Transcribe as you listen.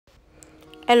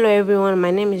Hello everyone,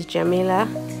 my name is Jamila.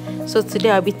 So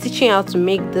today I'll be teaching you how to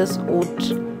make this old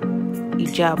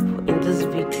hijab in this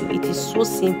video. It is so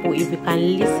simple if you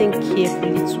can listen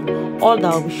carefully to all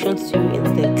that will be shown to you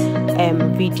in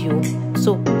the video.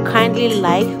 So kindly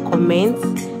like, comment,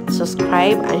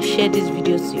 subscribe and share this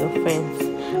video to your friends,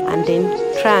 and then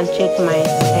try and check my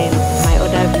my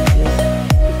other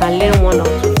videos. You can learn one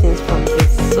or two things from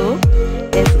this. So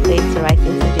let's get right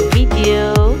into the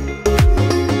video.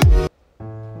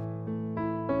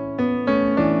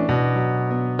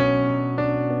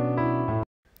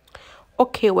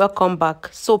 Okay, welcome back.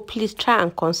 So please try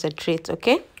and concentrate.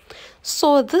 Okay,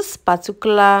 so this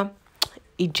particular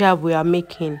hijab we are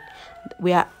making,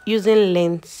 we are using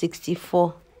length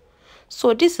 64.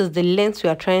 So this is the length we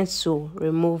are trying to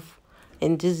remove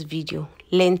in this video,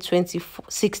 length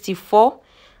 64,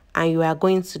 and you are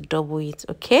going to double it.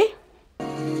 Okay,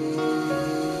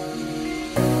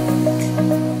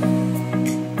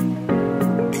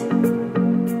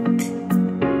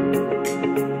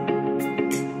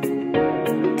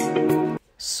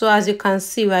 so as you can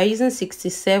see, we are using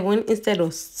 67 instead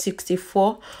of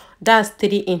 64. That's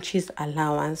 3 inches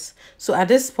allowance. So at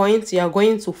this point, you are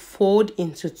going to fold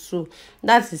into 2.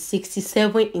 That's the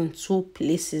 67 in 2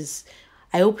 places.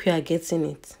 I hope you are getting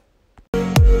it.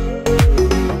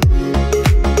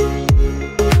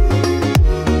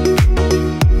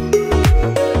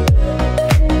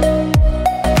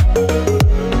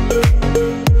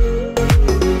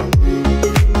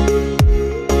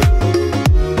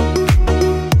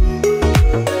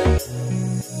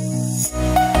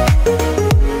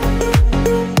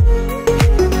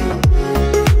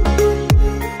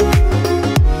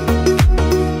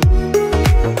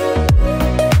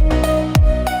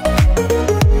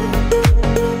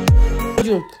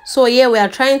 So here we are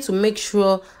trying to make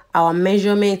sure our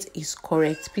measurement is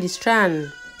correct. Please try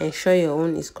and ensure your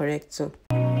own is correct too.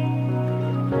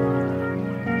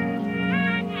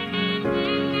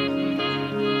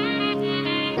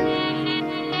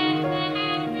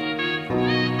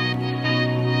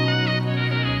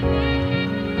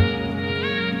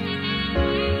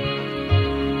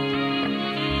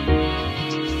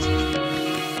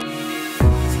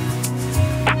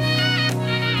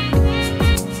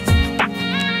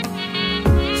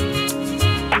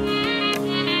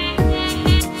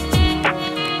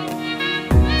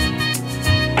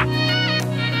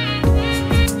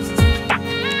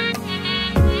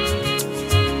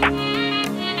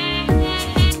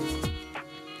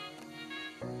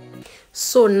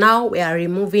 So now we are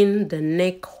removing the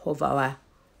neck of our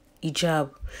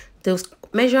hijab. The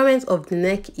measurement of the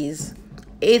neck is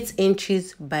 8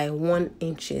 inches by 1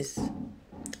 inches.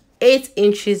 8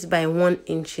 inches by 1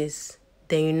 inches.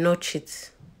 Then you notch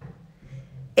it.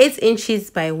 8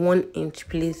 inches by 1 inch,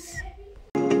 please.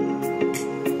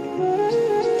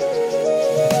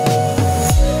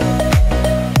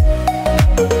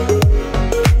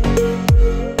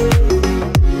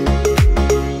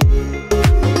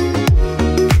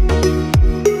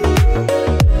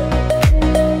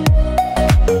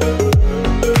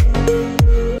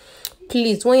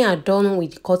 Please, when you are done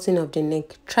with the cutting of the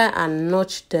neck, try and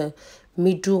notch the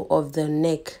middle of the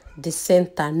neck, the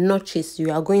center. Notch it.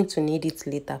 You are going to need it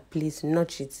later. Please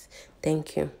notch it.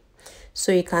 Thank you.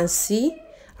 So you can see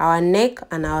our neck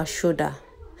and our shoulder.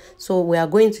 So we are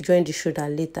going to join the shoulder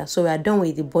later. So we are done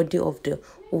with the body of the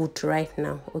hood right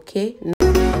now. Okay.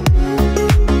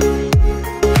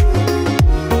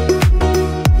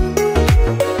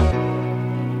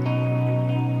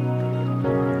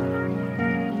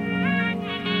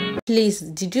 Please,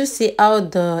 did you see how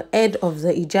the head of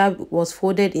the hijab was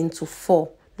folded into 4,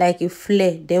 like a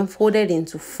flare, then folded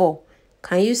into 4?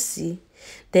 Can you see?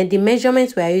 Then the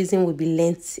measurement we are using will be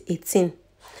length 18.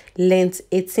 Length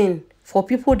 18 for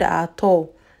people that are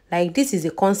tall. Like this is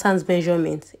a constant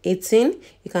measurement. 18,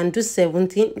 you can do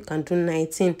 17, you can do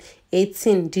 19.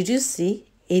 18, did you see?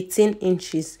 18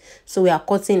 inches. So we are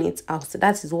cutting it out. So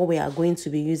that is what we are going to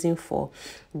be using for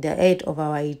the head of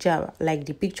our hijab, like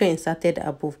the picture inserted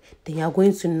above. Then you are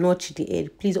going to notch the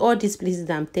head. Please, all these places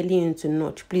that I'm telling you to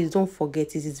notch, please don't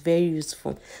forget, it is very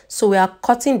useful. So we are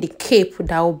cutting the cape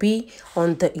that will be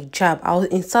on the hijab. I'll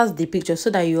insert the picture so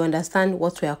that you understand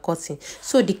what we are cutting.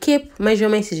 So the cape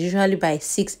measurement is usually by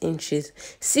 6 inches,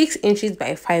 6 inches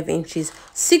by 5 inches,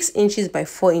 6 inches by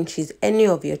 4 inches, any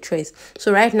of your choice.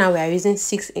 So right now we are using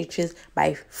 6 inches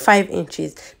by 5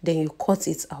 inches. Then you cut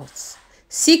it out.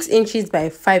 6 inches by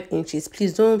 5 inches.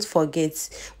 Please don't forget,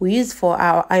 we use for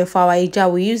our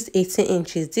hijab, we use 18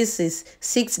 inches. This is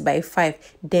 6 by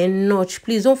 5. Then notch.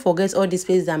 Please don't forget all these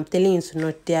places I'm telling you to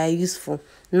notch. They are useful.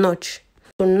 Notch.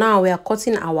 So now we are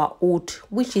cutting our hood,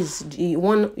 which is the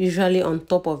one usually on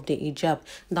top of the hijab.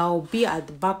 That will be at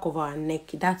the back of our neck.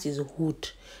 That is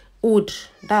hood.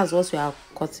 That's what we are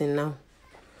cutting now.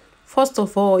 First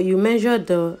of all, you measure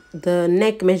the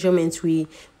neck measurements we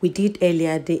did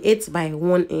earlier, the 8 by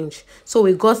 1 inch. So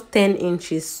we got 10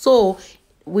 inches. So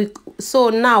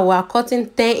now we are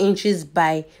cutting 10 inches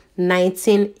by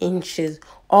 19 inches,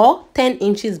 or 10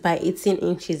 inches by 18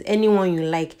 inches, anyone you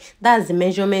like. That's the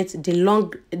measurement, the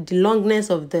longness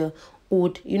of the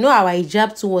hood. You know, our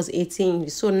hijab too was 18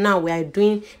 inches, so now we are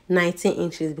doing 19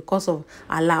 inches because of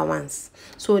allowance.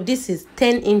 So this is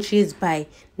 10 inches by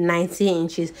 19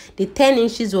 inches. The 10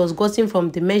 inches was gotten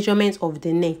from the measurement of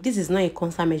the neck. This is not a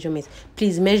constant measurement.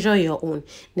 Please measure your own.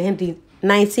 Then the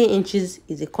 19 inches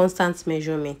is a constant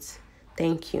measurement.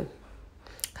 Thank you.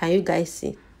 Can you guys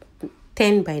see?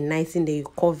 10 by 19, then you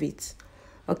curve it.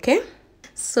 Okay,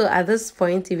 so at this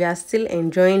point, if you are still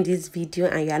enjoying this video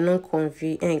and you are not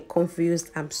confused,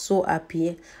 I'm so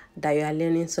happy that you are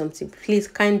learning something. Please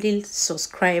kindly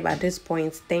subscribe at this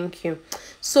point. Thank you.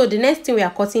 So the next thing we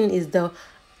are cutting is the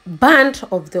band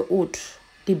of the hood,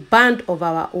 the band of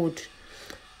our hood.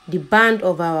 The band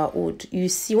of our hood. You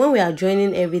see, when we are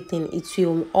joining everything, it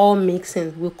will all make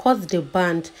sense. We cut the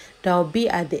band that will be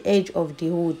at the edge of the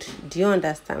hood. Do you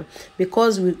understand?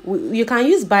 Because you can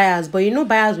use bias, but you know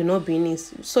bias will not be in it.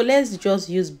 So let's just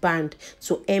use band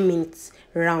to aim it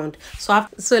round.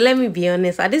 So let me be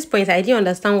honest, at this point I didn't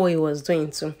understand what he was doing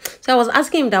too. So I was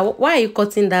asking him that, why are you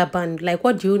cutting that band? Like,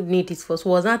 what do you need it for? So he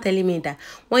was not telling me that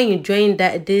when you join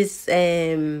this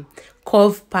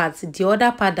curve part, the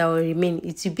other part that will remain,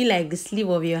 it will be like the sleeve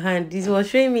of your hand. This was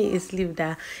showing me a sleeve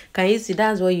that, can you see,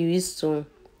 that's what you used to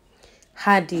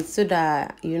had it, so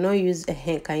that you not use a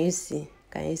hand. Can you see?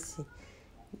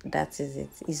 That is it.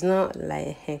 It's not like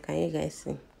a hand. Can you guys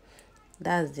see?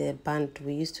 That's the band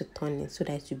we used to turn it so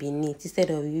that it will be neat, instead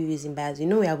of you using bias. You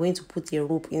know, we are going to put a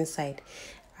rope inside,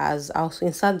 as I'll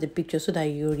insert the picture so that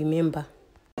you remember.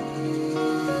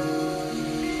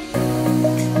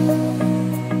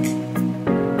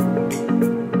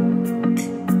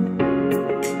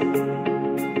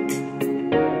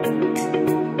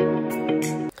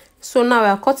 So now we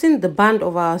are cutting the band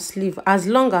of our sleeve as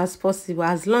long as possible,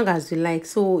 as long as you like.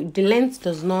 So the length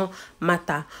does not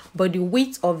matter, but the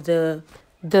width of the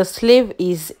sleeve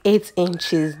is 8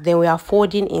 inches. Then we are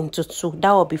folding into 2.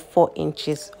 That will be 4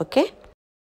 inches. Okay.